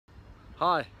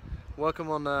Hi,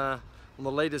 welcome on the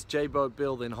latest J-boat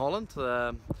build in Holland.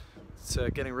 It's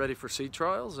getting ready for sea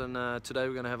trials, and today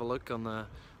we're going to have a look on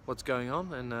what's going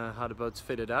on and how the boat's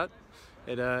fitted out.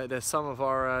 It has some of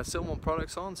our Silmon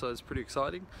products on, so it's pretty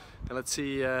exciting. And let's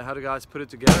see how the guys put it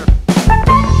together.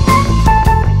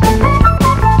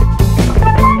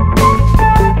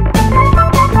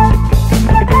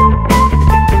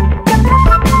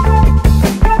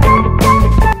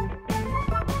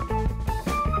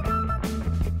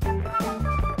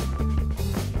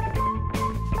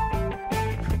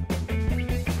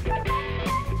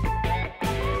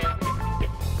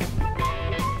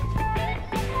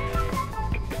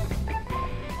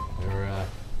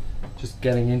 Just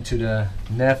getting into the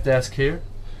nav desk here,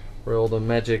 where all the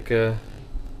magic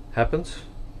happens.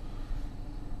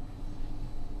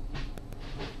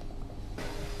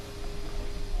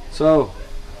 So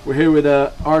we're here with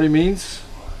Artie Means,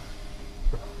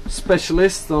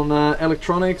 specialist on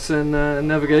electronics and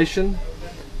navigation.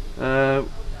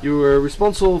 You were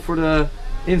responsible for the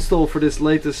install for this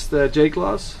latest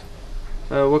J-class.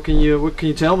 What can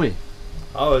you tell me?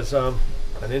 Oh, it's an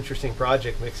interesting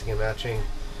project, mixing and matching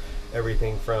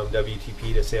everything from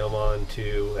WTP to Salmon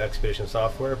to Expedition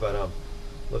software, but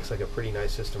looks like a pretty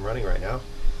nice system running right now.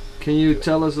 Can you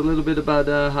tell us a little bit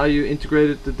about how you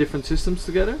integrated the different systems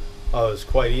together? Oh, it's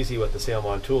quite easy with the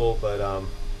Salmon tool, but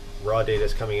raw data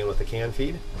is coming in with the CAN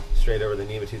feed straight over the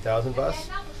NEMA 2000 bus.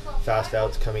 Fast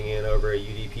out's coming in over a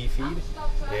UDP feed,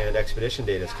 and Expedition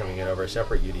data is coming in over a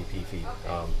separate UDP feed.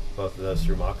 Both of those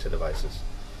through Moxa devices.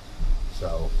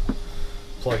 So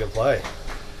plug and play.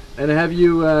 And have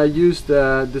you used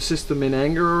the system in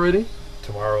anger already?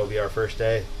 Tomorrow will be our first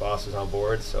day. Boss is on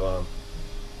board, so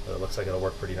it looks like it'll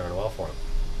work pretty darn well for him.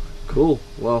 Cool.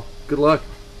 Well, good luck.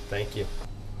 Thank you.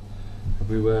 If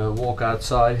we walk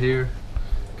outside here,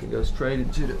 we can go straight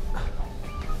into the...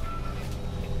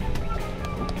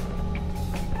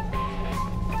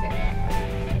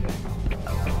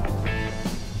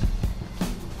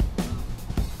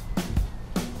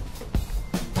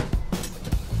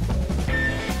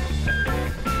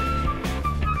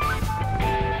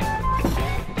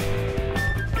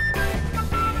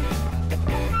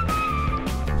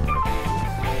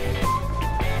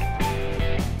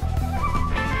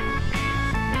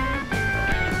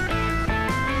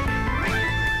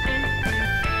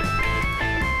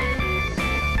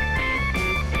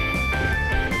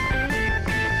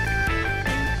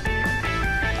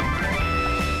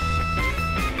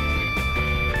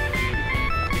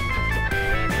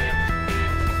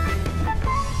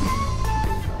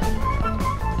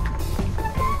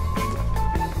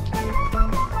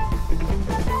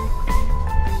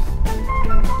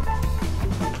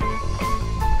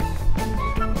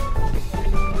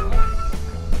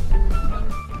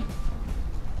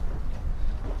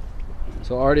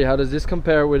 So Artie, how does this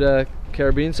compare with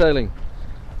Caribbean sailing?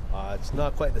 It's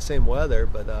not quite the same weather,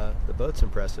 but the boat's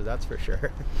impressive, that's for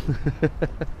sure.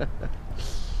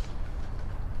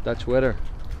 Dutch weather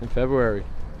in February.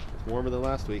 It's warmer than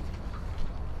last week.